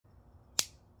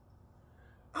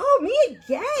me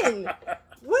again.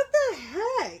 What the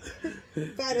heck?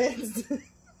 Fat ends.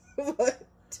 1,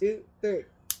 2, 3.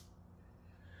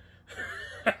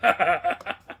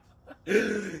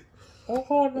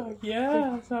 Oh no,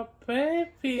 yes, a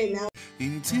baby. Okay, now.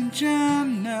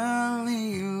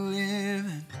 Intentionally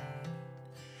living,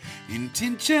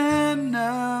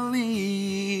 intentionally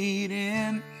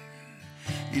eating,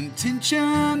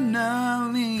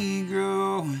 intentionally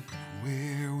growing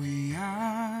where we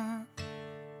are.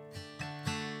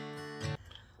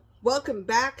 Welcome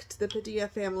back to the Padilla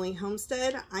Family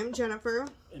Homestead. I'm Jennifer.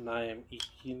 And I am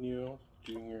Iquino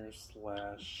Jr. /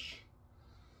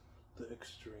 the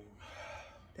extreme.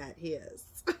 That he is.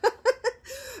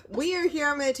 We are here.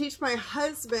 I'm going to teach my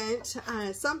husband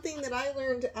something that I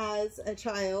learned as a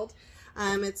child.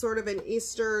 It's sort of an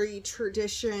Easter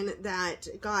tradition that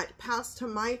got passed to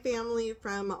my family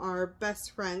from our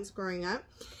best friends growing up.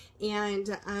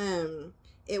 And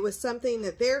it was something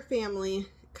that their family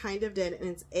kind of did, and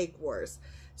it's egg wars.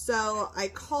 So I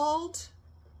called,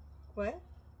 what?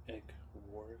 Egg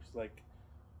wars? Like,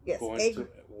 yes, going to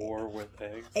war with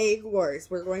eggs? Egg wars.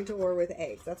 We're going to war with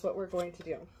eggs. That's what we're going to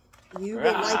do. You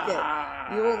will like it.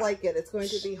 You will like it. It's going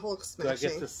to be Hulk smashing. Do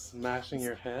I get to smashing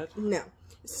your head? No.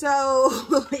 So,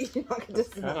 you're not going to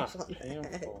smash on the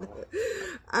painful.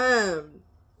 head.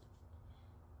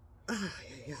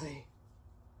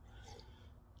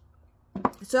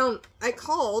 So, I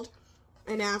called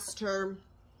and asked her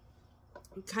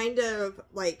kind of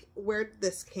like where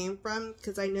this came from,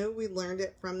 because I know we learned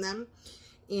it from them.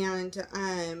 And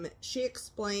she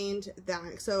explained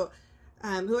that, so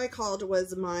who I called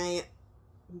was my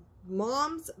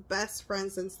mom's best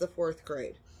friend since the 4th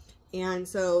grade. And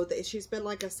so she's been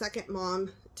like a second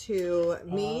mom to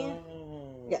me.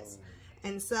 Oh. Yes.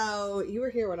 And so you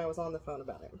were here when I was on the phone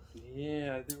about it.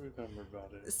 Yeah, I do remember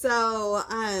about it. So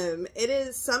it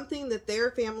is something that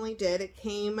their family did. It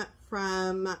came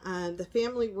from the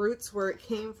family roots. Where it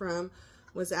came from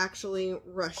was actually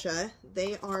Russia.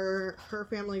 Her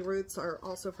family roots are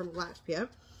also from Latvia.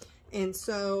 And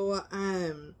so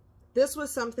this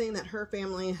was something that her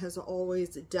family has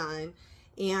always done.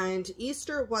 And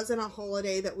Easter wasn't a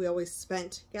holiday that we always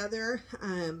spent together,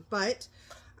 but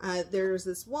there's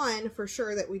this one for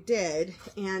sure that we did,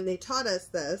 and they taught us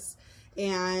this,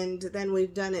 and then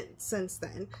we've done it since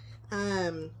then.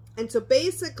 And so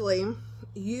basically,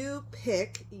 you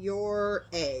pick your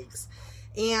eggs,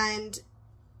 and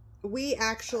we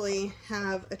actually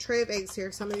have a tray of eggs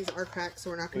here. Some of these are cracked, so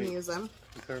we're not going to use them.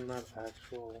 They're not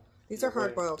actual. These are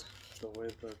hard-boiled. The way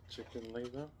the chicken lays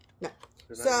them? No.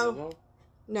 They're not yellow?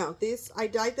 No, I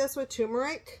dyed this with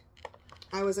turmeric.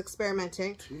 I was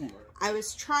experimenting. Turmeric. I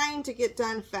was trying to get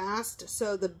done fast,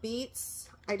 so the beets,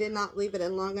 I did not leave it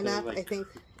in long enough. I think.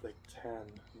 Like tan.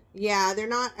 Yeah,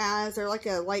 they're like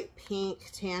a light pink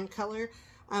tan color.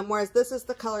 Whereas this is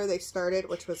the color they started,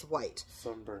 which was white.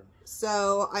 Sunburn.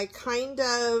 So I kind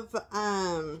of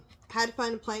had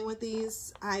fun playing with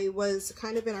these. I was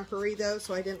kind of in a hurry though,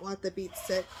 so I didn't let the beets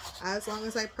sit as long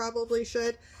as I probably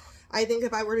should. I think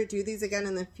if I were to do these again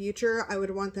in the future, I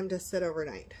would want them to sit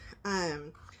overnight.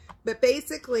 But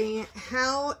basically,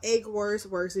 how Egg Wars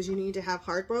works is you need to have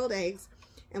hard-boiled eggs.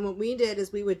 And what we did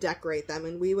is we would decorate them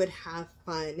and we would have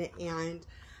fun. And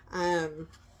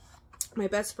my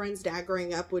best friend's dad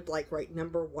growing up would like write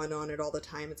 #1 on it all the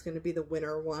time. It's going to be the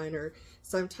winner one, or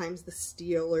sometimes the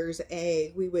Steelers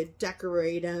egg. We would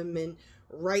decorate them and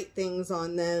write things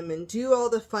on them and do all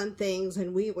the fun things.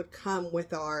 And we would come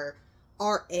with our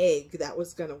egg that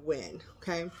was going to win,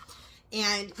 okay?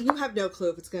 And you have no clue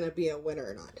if it's going to be a winner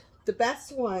or not. The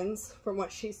best ones, from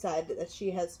what she said that she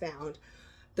has found,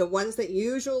 the ones that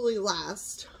usually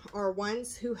last are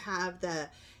ones who have the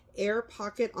air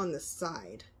pocket on the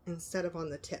side instead of on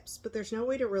the tips, but there's no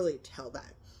way to really tell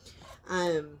that.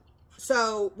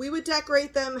 So we would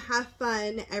decorate them, have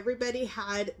fun. Everybody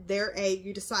had their egg.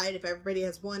 You decide if everybody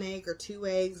has 1 egg or 2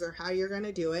 eggs or how you're going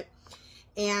to do it.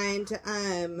 And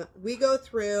we go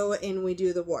through and we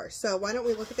do the war. So why don't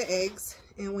we look at the eggs,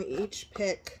 and we each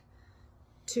pick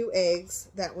 2 eggs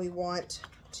that we want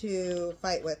to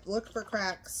fight with. Look for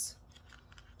cracks,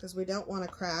 because we don't want a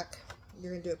crack.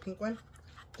 You're going to do a pink one.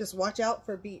 Just watch out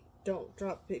for beet. Don't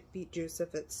drop beet juice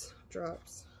if it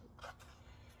drops.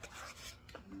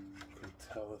 You can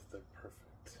tell if they're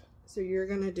perfect. So you're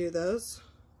going to do those.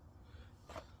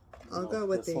 I'll go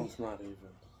with this one's not even.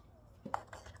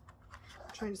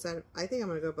 Trying to decide. I think I'm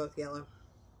going to go both yellow.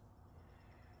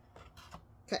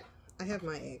 Okay, I have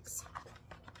my eggs.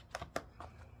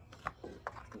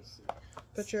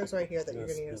 Put yours right here that you're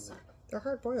going to use. They're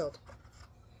hard boiled.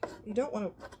 You don't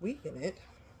want to weaken it.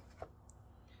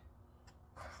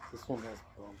 This one has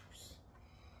bumps.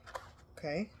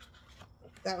 Okay.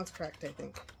 That one's cracked, I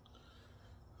think.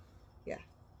 Yeah.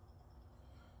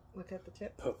 Look at the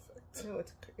tip. Perfect. No,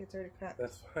 it's already cracked.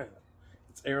 That's fine.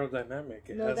 It's aerodynamic.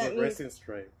 It No, has that a means- racing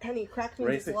stripe. Honey, crack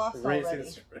means it's lost already.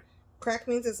 Stripe. Crack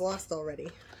means it's lost already.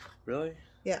 Really?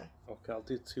 Yeah. Okay, I'll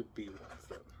do 2 B ones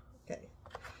then. Okay.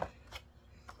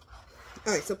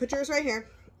 Alright, so put yours right here.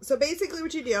 So basically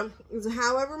what you do is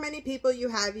however many people you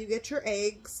have, you get your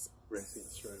eggs Racing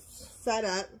stripes. set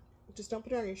up. Just don't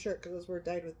put it on your shirt because those were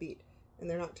dyed with beet. And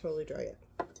they're not totally dry yet.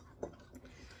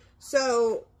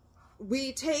 So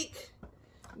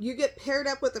you get paired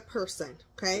up with a person,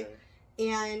 okay?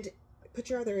 And put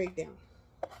your other egg down.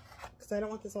 Because I don't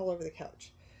want this all over the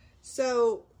couch.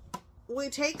 So we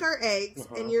take our eggs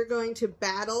and you're going to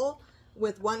battle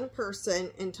with one person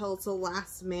until it's the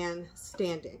last man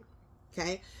standing.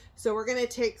 Okay? So we're going to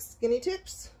take skinny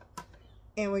tips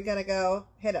and we're going to go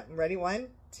hit them. Ready? 1,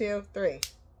 2, 3.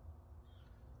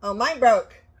 Oh, mine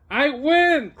broke. I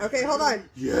win! Okay, hold on.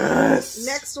 Yes!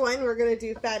 Next one, we're going to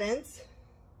do fat ends.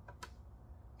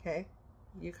 Okay.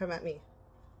 You come at me.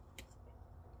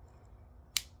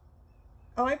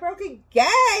 Oh, I broke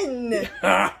again!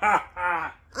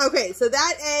 Okay, so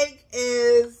that egg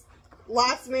is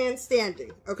last man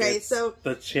standing. Okay, It's so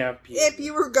the champion. if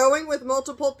you were going with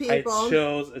multiple people, I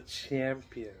chose a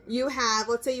champion. you have,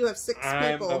 let's say you have 6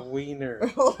 I'm people. a wiener.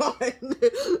 Hold on.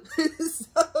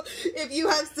 So if you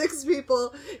have 6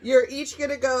 people, you're each going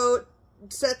to go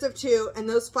sets of 2, and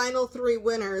those final 3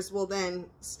 winners will then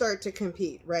start to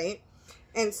compete, right?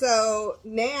 And so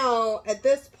now, at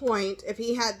this point, if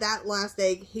he had that last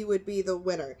egg, he would be the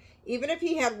winner. Even if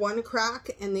he had one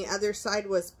crack and the other side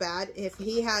was bad, if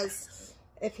he has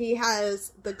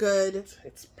the good,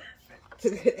 It's perfect. the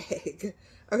good egg.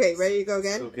 Okay, ready to go So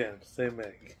again? again, same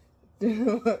egg.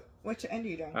 Which end are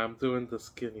you doing? I'm doing the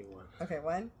skinny one. Okay,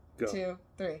 1, Go. 2,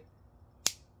 3.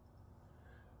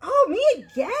 Oh, me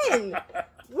again!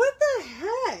 What the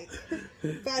heck?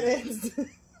 Fat ends.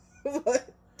 1,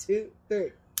 2,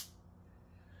 3.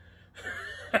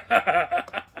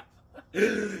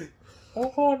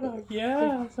 Oh, no,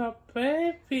 yes, a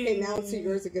baby. Okay, now it's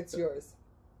yours against yours.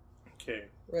 Okay.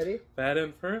 Ready? Fat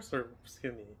end first or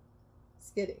skinny?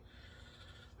 Skinny.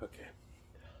 Okay.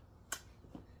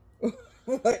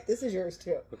 What? This is yours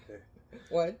too. Okay.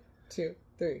 1, 2,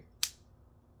 3.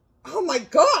 Oh my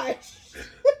gosh!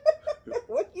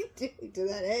 What are you doing to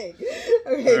that egg?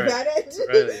 Okay, All right, fat end.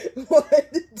 ready. 1,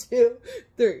 2,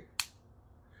 3.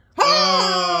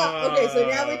 Ah! Okay, so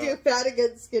now we do fat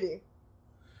against skinny.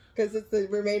 Because it's the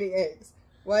remaining eggs.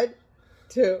 1,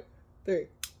 2, 3.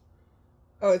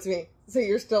 Oh, it's me. So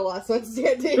you're still last one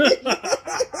standing.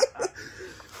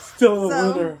 Still a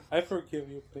So- winner. I forgive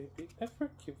you, baby. I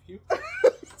forgive you.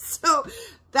 So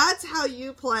that's how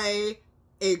you play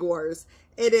Egg Wars.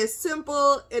 It is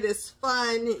simple. It is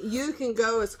fun. You can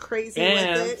go as crazy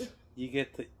And with it. you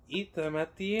get to eat them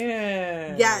at the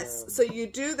end. Yes. So you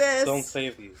do this. Don't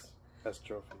save these as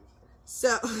trophies.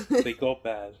 So They go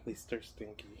bad. At least they're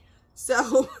stinky.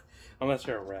 so Unless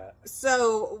you're a rat.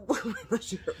 so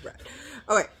unless you're a rat.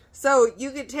 Okay. So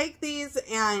you could take these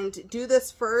and do this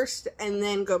first, and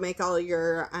then go make all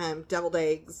your deviled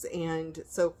eggs and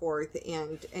so forth,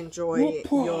 and enjoy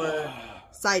your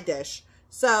side dish.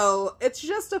 So it's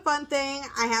just a fun thing.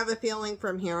 I have a feeling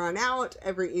from here on out,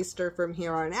 every Easter from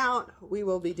here on out, we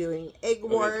will be doing Egg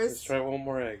Okay, Wars. let's try one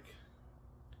more egg.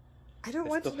 I don't I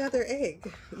want still- another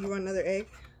egg. You want another egg?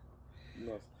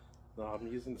 No, I'm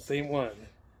using the same one.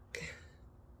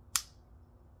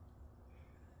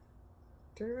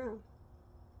 Turn around.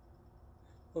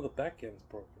 Oh, the back end's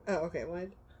broken. Oh, okay.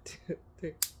 1, 2,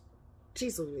 3.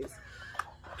 Jeez Louise.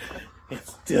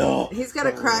 It's still. He's going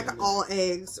to crack all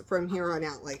eggs from here on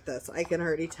out like this. I can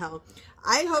already tell.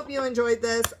 I hope you enjoyed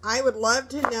this. I would love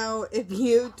to know if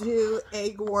you do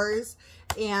Egg Wars.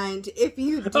 And if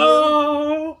you do...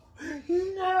 Oh,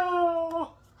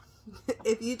 no.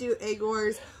 If you do Egg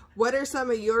Wars, what are some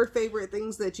of your favorite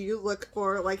things that you look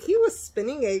for? Like, he was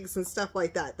spinning eggs and stuff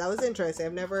like that. That was interesting.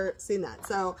 I've never seen that.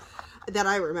 So, that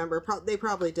I remember. They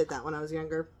probably did that when I was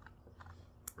younger.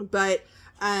 But,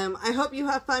 I hope you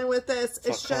have fun with this.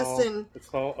 It's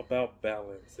all about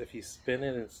balance. If you spin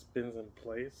it and it spins in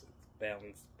place, it's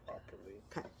balanced properly.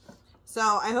 Okay. So,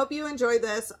 I hope you enjoyed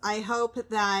this. I hope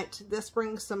that this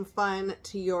brings some fun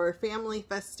to your family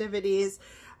festivities.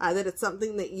 That it's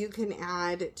something that you can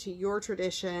add to your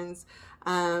traditions.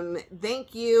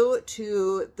 Thank you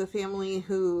to the family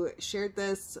who shared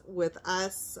this with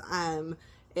us.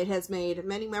 It has made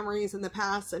many memories in the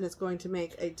past, and it's going to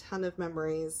make a ton of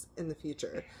memories in the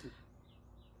future.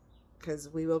 Because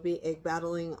we will be egg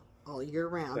battling all year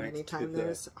round, Thanks anytime to the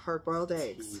there's hard-boiled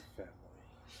eggs. Tea family.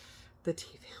 the T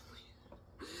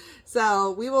family.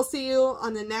 So we will see you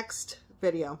on the next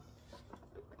video.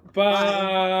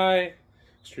 Bye.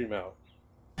 Stream out.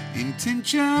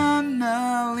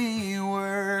 Intentionally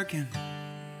working,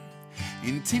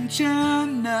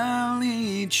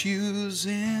 intentionally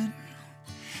choosing,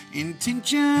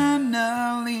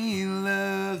 intentionally